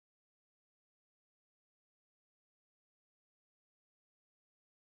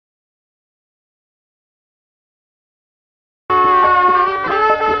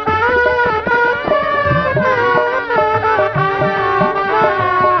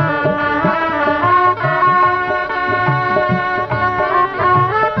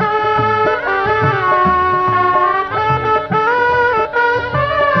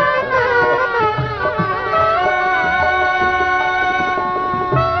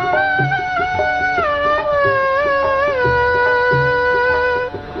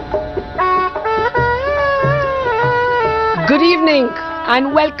evening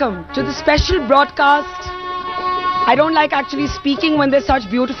and welcome to the special broadcast. I don't like actually speaking when there's such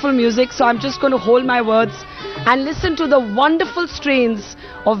beautiful music, so I'm just going to hold my words and listen to the wonderful strains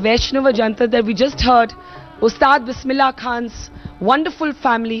of Vaishnava Jantar that we just heard Ustad Bismillah Khan's wonderful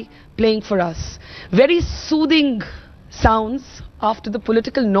family playing for us. Very soothing sounds after the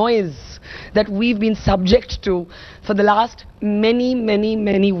political noise that we've been subject to for the last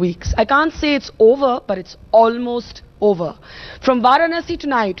many weeks. I can't say it's over, but it's almost over. From Varanasi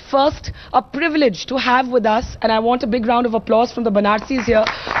tonight, first a privilege to have with us, and I want a big round of applause from the Banarsis here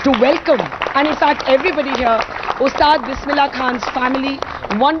to welcome, and in fact everybody here, Ustad Bismillah Khan's family,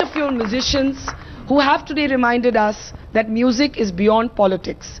 wonderful musicians who have today reminded us that music is beyond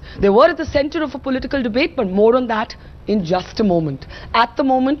politics. They were at the center of a political debate, but more on that in just a moment. At the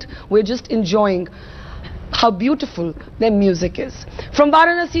moment, we're just enjoying how beautiful their music is. From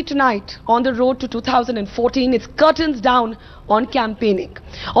Varanasi tonight, on the road to 2014, it's curtains down on campaigning.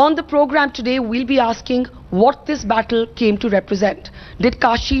 On the program today, we'll be asking what this battle came to represent. Did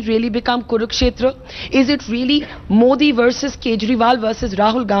Kashi really become Kurukshetra? Is it really Modi versus Kejriwal versus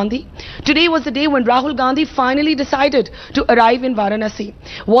Rahul Gandhi? Today was the day when Rahul Gandhi finally decided to arrive in Varanasi.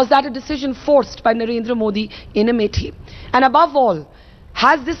 Was that a decision forced by Narendra Modi in Amethi? And above all,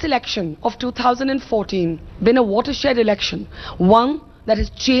 has this election of 2014 been a watershed election, one that has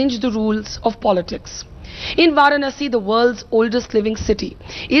changed the rules of politics? In Varanasi, the world's oldest living city,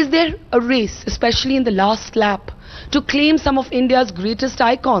 is there a race, especially in the last lap, to claim some of India's greatest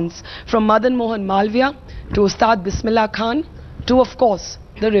icons, from Madan Mohan Malviya to Ustad Bismillah Khan to, of course,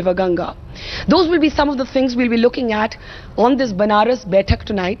 the river Ganga? Those will be some of the things we'll be looking at on this Banaras Baitak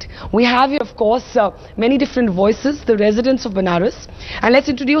tonight. We have here, of course, many different voices, the residents of Banaras. And let's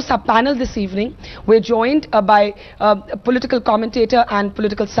introduce our panel this evening. We're joined by a political commentator and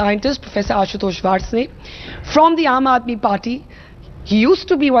political scientist, Professor Ashutosh Varsne, from the Aam Aadmi Party. He used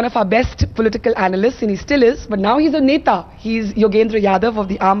to be one of our best political analysts, and he still is, but now he's a neta. He's Yogendra Yadav of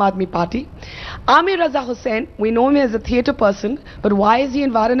the Aam Aadmi Party. Amir Raza Hussain, we know him as a theatre person, but why is he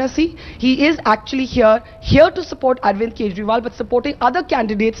in Varanasi? He is actually here to support Arvind Kejriwal, but supporting other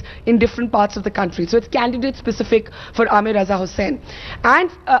candidates in different parts of the country. So it's candidate specific for Amir Raza Hussain. And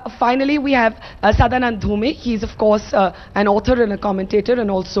finally, we have Sadanand Dhume. He's, of course, an author and a commentator,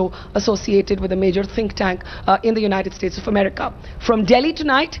 and also associated with a major think tank in the United States of America. From Delhi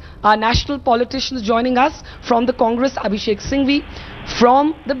tonight, our national politicians joining us. From the Congress, Abhishek Singhvi.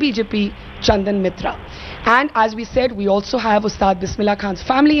 From the BJP, Chandan Mitra. And as we said, we also have Ustad Bismillah Khan's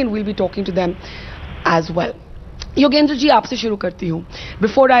family, and we'll be talking to them as well. Yogendra ji, aapse shuru karti hu.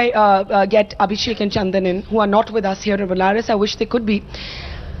 Before I get Abhishek and Chandan in, who are not with us here in Banaras, I wish they could be.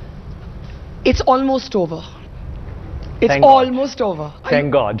 It's almost over. It's almost over.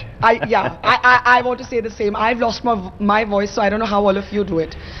 Thank God. I want to say the same. I've lost my voice, so I don't know how all of you do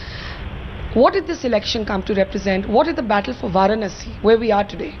it. What did this election come to represent? What is the battle for Varanasi, where we are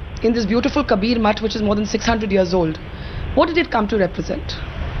today, in this beautiful Kabir Math, which is more than 600 years old? What did it come to represent?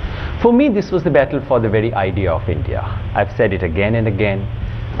 For me, this was the battle for the very idea of India. I've said it again and again.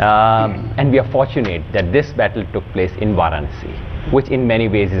 And we are fortunate that this battle took place in Varanasi, which in many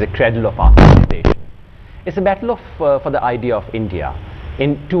ways is a cradle of our civilization. It's a battle for the idea of India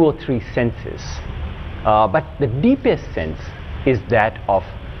in 2 or 3 senses. But the deepest sense is that of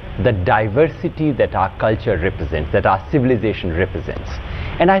the diversity that our culture represents, that our civilization represents.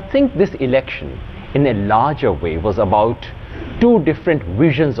 And I think this election, in a larger way, was about 2 different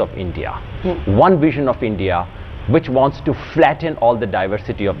visions of India. One vision of India which wants to flatten all the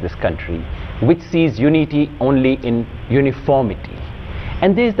diversity of this country, which sees unity only in uniformity.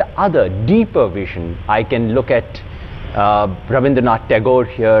 And there is the other, deeper vision. I can look at Rabindranath Tagore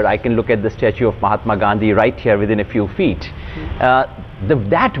here, I can look at the statue of Mahatma Gandhi right here within a few feet.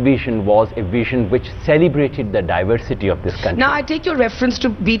 That vision was a vision which celebrated the diversity of this country. Now, I take your reference to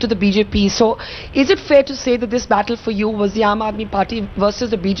be to the BJP. So, is it fair to say that this battle for you was the Aam Aadmi Party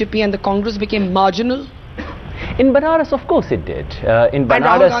versus the BJP, and the Congress became marginal? In Banaras, of course it did. In Banaras, and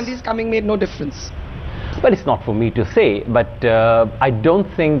Rahul Gandhi's coming made no difference. Well, it's not for me to say, but I don't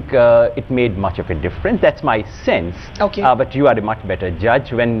think it made much of a difference. That's my sense. Okay. But you are a much better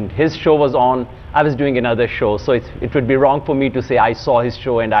judge. When his show was on, I was doing another show, so it would be wrong for me to say I saw his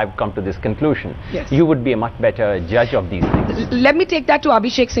show and I've come to this conclusion. Yes. You would be a much better judge of these things. Let me take that to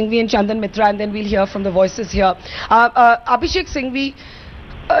Abhishek Singhvi and Chandan Mitra, and then we'll hear from the voices here. Abhishek Singhvi,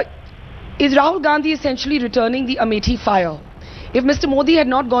 is Rahul Gandhi essentially returning the Amethi fire? If Mr. Modi had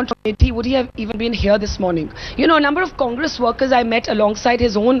not gone to Amethi, would he have even been here this morning? You know, a number of Congress workers I met alongside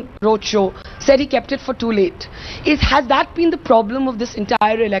his own roadshow said he kept it for too late. Has that been the problem of this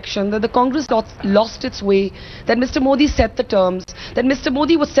entire election, that the Congress lost its way, that Mr. Modi set the terms, that Mr.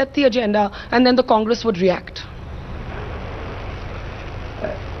 Modi would set the agenda and then the Congress would react?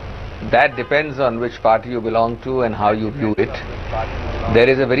 That depends on which party you belong to and how you view it. There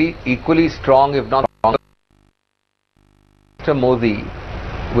is a very equally strong, if not stronger, Mr. Modi,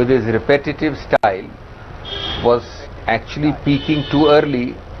 with his repetitive style, was actually peaking too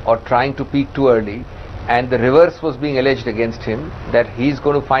early or trying to peak too early, and the reverse was being alleged against him, that he's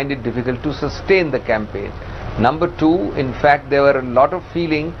going to find it difficult to sustain the campaign. Number two, in fact, there were a lot of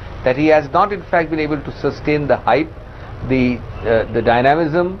feeling that he has not in fact been able to sustain the hype, the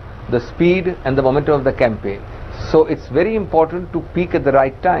dynamism, the speed and the momentum of the campaign. So it's very important to peak at the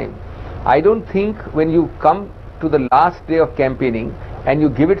right time. I don't think when you come to the last day of campaigning and you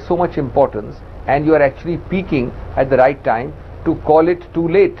give it so much importance and you are actually peaking at the right time, to call it too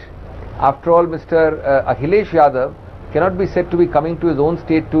late. After all, Mr. Akhilesh Yadav cannot be said to be coming to his own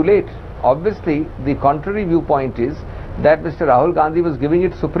state too late. Obviously, the contrary viewpoint is that Mr. Rahul Gandhi was giving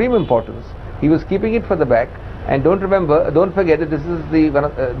it supreme importance. He was keeping it for the back. And don't forget that this is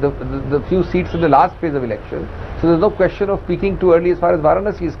the few seats in the last phase of election. So there's no question of peaking too early as far as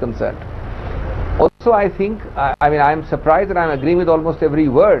Varanasi is concerned. Also, I think, I'm surprised that I'm agreeing with almost every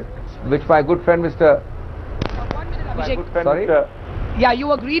word which my good friend Mr. Abhishek, Sorry? Yeah,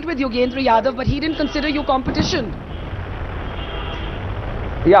 you agreed with Yogendra Yadav, but he didn't consider you competition.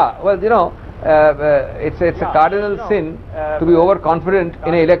 Yeah, well, it's a cardinal sin to be overconfident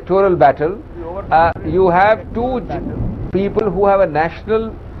in an electoral battle. You have two people who have a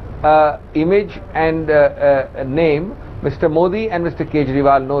national image and name, Mr. Modi and Mr.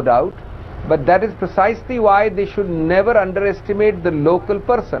 Kejriwal, no doubt. But that is precisely why they should never underestimate the local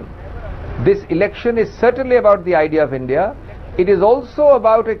person. This election is certainly about the idea of India. It is also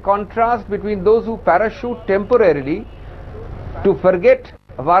about a contrast between those who parachute temporarily to forget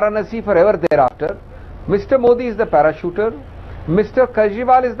Varanasi forever thereafter. Mr. Modi is the parachuter. Mr.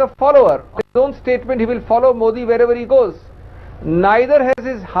 Kejriwal is the follower. In his own statement, he will follow Modi wherever he goes. Neither has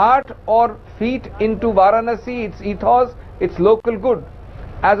his heart or feet into Varanasi, its ethos, its local good.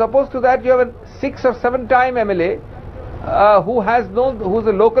 As opposed to that, you have a 6 or 7 time MLA who's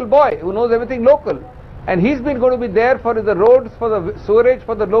a local boy, who knows everything local. And he's been going to be there for the roads, for the sewerage,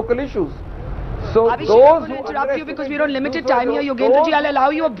 for the local issues. So Abhishek, those I'm going to interrupt you because we're on limited time here. Yogendra ji, I'll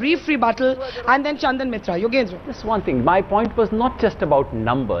allow you a brief rebuttal and then Chandan Mitra. Yogendra. Just one thing, my point was not just about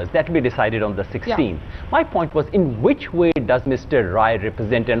numbers, that will be decided on the 16th. Yeah. My point was, in which way does Mr. Rai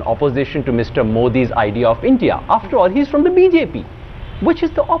represent an opposition to Mr. Modi's idea of India? After all, he's from the BJP, which is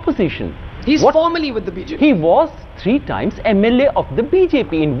the opposition. He's formally with the BJP. He was 3 times MLA of the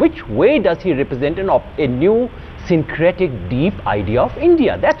BJP. In which way does he represent a new syncretic, deep idea of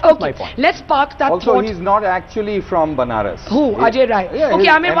India? That's my point. Let's park that also, thought. he's not actually from Banaras. Who? Ajay Rai. Yeah, okay,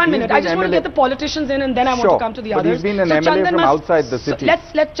 Amir, 1 minute. I just want to get the politicians in and then I want to come to the others. He's been an MLA from outside the city.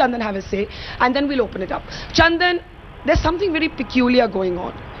 Let Chandan have his say and then we'll open it up. Chandan, there's something very peculiar going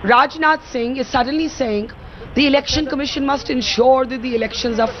on. Rajnath Singh is suddenly saying the election commission must ensure that the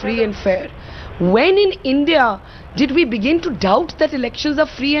elections are free and fair. When in India did we begin to doubt that elections are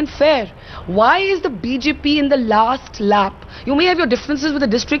free and fair? Why is the BJP in the last lap? You may have your differences with the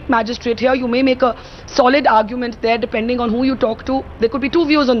district magistrate here. You may make a solid argument there depending on who you talk to. There could be 2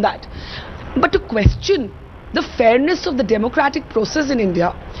 views on that. But to question the fairness of the democratic process in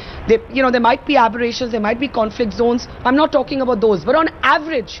India, there might be aberrations, there might be conflict zones. I'm not talking about those. But on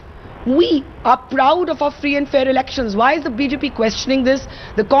average, we are proud of our free and fair elections. Why is the BJP questioning this?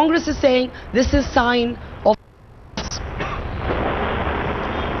 The Congress is saying this is sign of...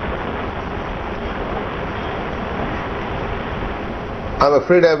 I'm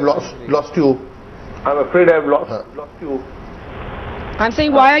afraid I've lost you. I'm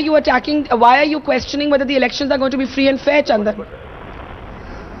saying, why are you attacking, why are you questioning whether the elections are going to be free and fair, Chandan?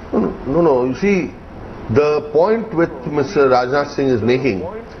 No. You see, the point which Mr. Rajnath Singh is making,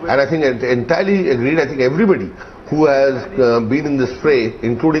 and I think I entirely agreed, I think everybody who has been in this fray,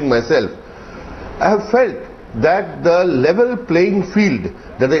 including myself, I have felt that the level playing field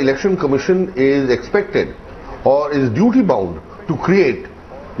that the Election Commission is expected or is duty bound to create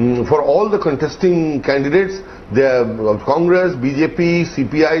for all the contesting candidates, the Congress, BJP,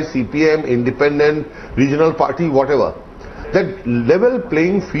 CPI, CPM, Independent, Regional Party, whatever. That level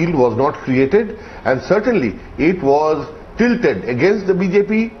playing field was not created, and certainly it was tilted against the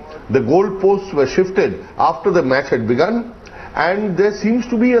BJP. The goalposts were shifted after the match had begun, and there seems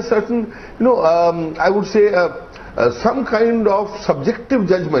to be a certain, I would say, some kind of subjective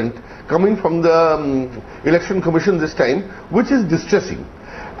judgment coming from the Election Commission this time, which is distressing.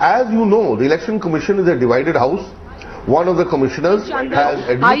 As you know, the Election Commission is a divided house. One of the commissioners has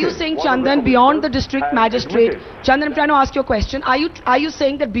admitted. Are you saying, Chandan, beyond the district magistrate? Chandan, I'm trying to ask you a question. Are you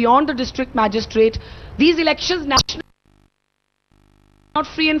saying that beyond the district magistrate, these elections nationally are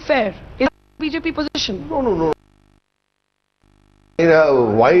not free and fair? Is that the BJP position? No. In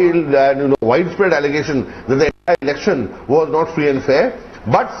a wild and widespread allegation that the entire election was not free and fair,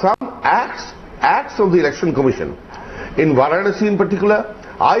 but some acts of the Election Commission. In Varanasi in particular,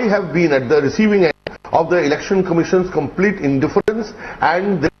 I have been at the receiving end of the Election Commission's complete indifference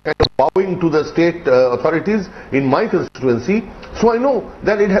and the kind of bowing to the state authorities in my constituency. So I know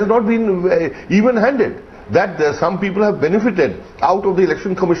that it has not been even-handed, that some people have benefited out of the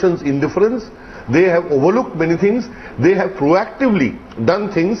Election Commission's indifference. They have overlooked many things. They have proactively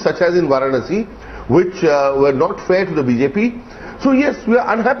done things such as in Varanasi, which were not fair to the BJP. So yes, we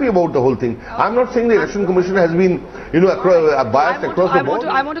are unhappy about the whole thing. I'm not saying the Election Commission has been, biased across the board.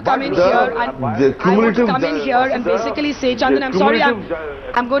 I want to come in here and basically say, Chandan, I'm sorry,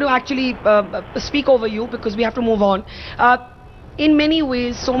 I'm going to actually speak over you because we have to move on. In many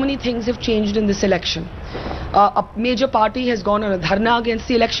ways, so many things have changed in this election. A major party has gone on a dharna against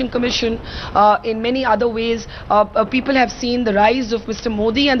the Election Commission. In many other ways, people have seen the rise of Mr.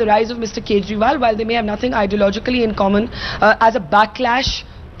 Modi and the rise of Mr. Kejriwal, while they may have nothing ideologically in common, as a backlash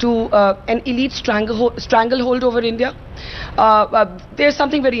to an elite stranglehold over India. There's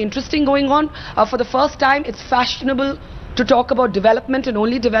something very interesting going on. For the first time, it's fashionable to talk about development and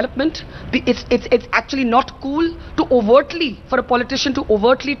only development. It's actually not cool to for a politician to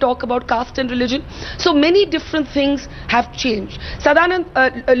overtly talk about caste and religion. So many different things have changed.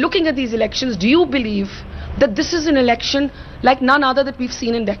 Sadanand, looking at these elections, do you believe that this is an election like none other that we've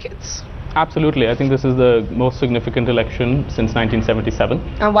seen in decades? Absolutely. I think this is the most significant election since 1977.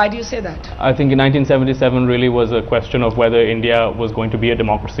 And why do you say that? I think in 1977 really was a question of whether India was going to be a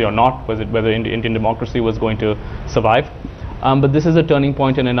democracy or not, whether Indian democracy was going to survive. But this is a turning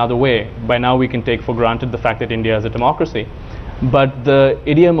point in another way. By now we can take for granted the fact that India is a democracy. But the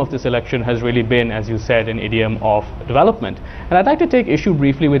idiom of this election has really been, as you said, an idiom of development. And I'd like to take issue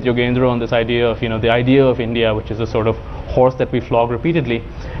briefly with Yogendra on this idea of, the idea of India, which is a sort of horse that we flog repeatedly.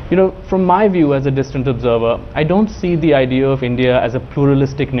 From my view as a distant observer, I don't see the idea of India as a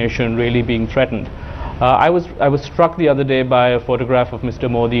pluralistic nation really being threatened. I was struck the other day by a photograph of Mr.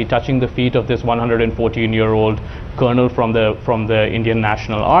 Modi touching the feet of this 114-year-old colonel from the Indian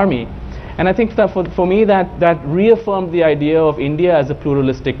National Army. And I think that for me that reaffirmed the idea of India as a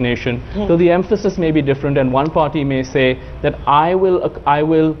pluralistic nation, though the emphasis may be different, and one party may say that I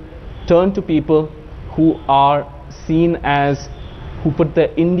will turn to people who are seen as, who put the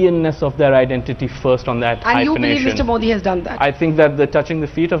Indianness of their identity first on that hyphenation. And you believe Mr. Modi has done that? I think that the touching the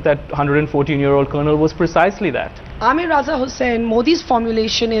feet of that 114-year-old colonel was precisely that. Amir Raza Hussain, Modi's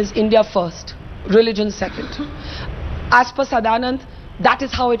formulation is India first, religion second. As per Sadanand, that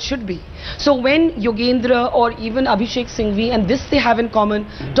is how it should be. So when Yogendra or even Abhishek Singhvi, and this they have in common,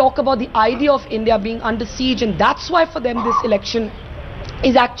 talk about the idea of India being under siege, and that's why for them this election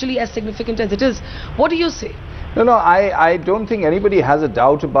is actually as significant as it is, what do you say? No, I don't think anybody has a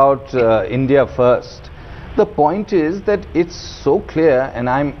doubt about India first. The point is that it's so clear, and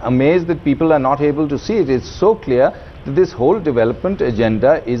I'm amazed that people are not able to see it. It's so clear that this whole development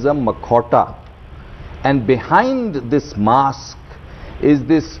agenda is a makhota. And behind this mask is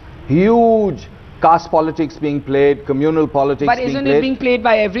this huge caste politics being played, communal politics being played. But isn't it being played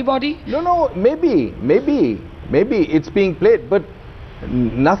by everybody? No, maybe it's being played, but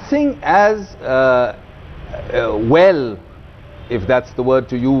nothing as well, if that's the word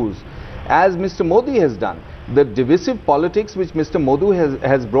to use, as Mr. Modi has done. The divisive politics which Mr. Modi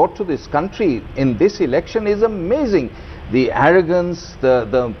has brought to this country in this election is amazing. The arrogance,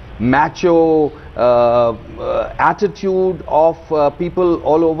 the macho attitude of people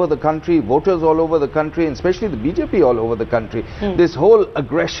all over the country, voters all over the country, and especially the BJP all over the country. This whole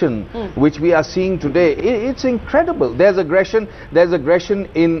aggression which we are seeing today, it's incredible. There's aggression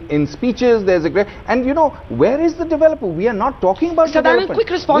in speeches, there's aggression. And where is the developer? We are not talking about development. So, quick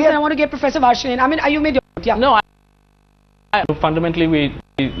response, and I want to get Professor Varshney in. I mean, you made your point, yeah. No, fundamentally we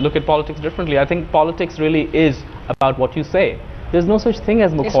look at politics differently. I think politics really is about what you say. There's no such thing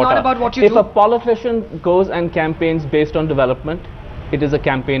as makhota. It's not about what you do. If a politician goes and campaigns based on development, it is a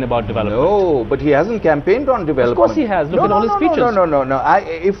campaign about development. No, but he hasn't campaigned on development. Of course he has. Look at all his speeches. No.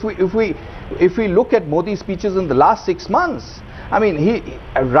 If we look at Modi's speeches in the last 6 months, I mean,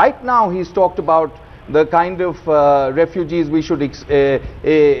 right now he's talked about the kind of refugees we should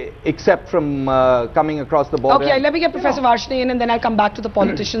accept from coming across the border. Okay, let me get Professor Varshney in, and then I'll come back to the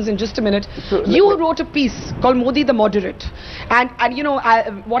politicians in just a minute. So, you wrote a piece called Modi the Moderate, and you know,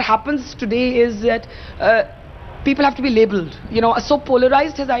 what happens today is that people have to be labelled. You know, so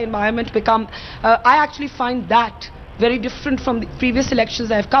polarized has our environment become. I actually find that very different from the previous elections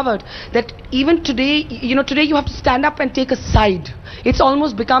I have covered, that even today, you know, today you have to stand up and take a side. It's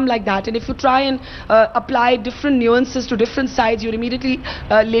almost become like that, and if you try and apply different nuances to different sides, you're immediately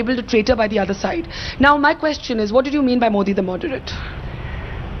labelled a traitor by the other side. Now my question is, what did you mean by Modi the Moderate?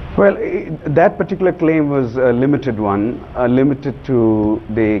 Well, that particular claim was a limited one, limited to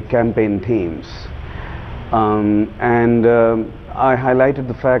the campaign themes. I highlighted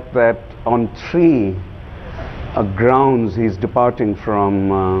the fact that on 3 grounds he's departing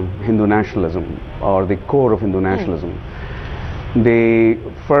from Hindu nationalism, or the core of Hindu nationalism. The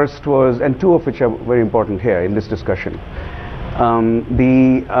first was, and 2 of which are very important here in this discussion,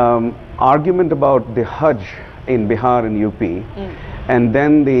 the argument about the Hajj in Bihar and UP, and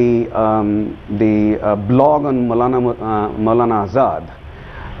then the blog on Maulana Azad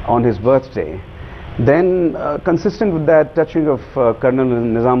on his birthday. Then, consistent with that, touching of Colonel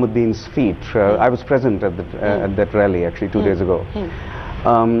Nizamuddin's feet. I was present at that rally actually 2 days ago.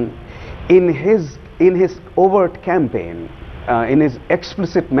 In his overt campaign, in his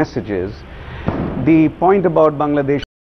explicit messages, the point about Bangladesh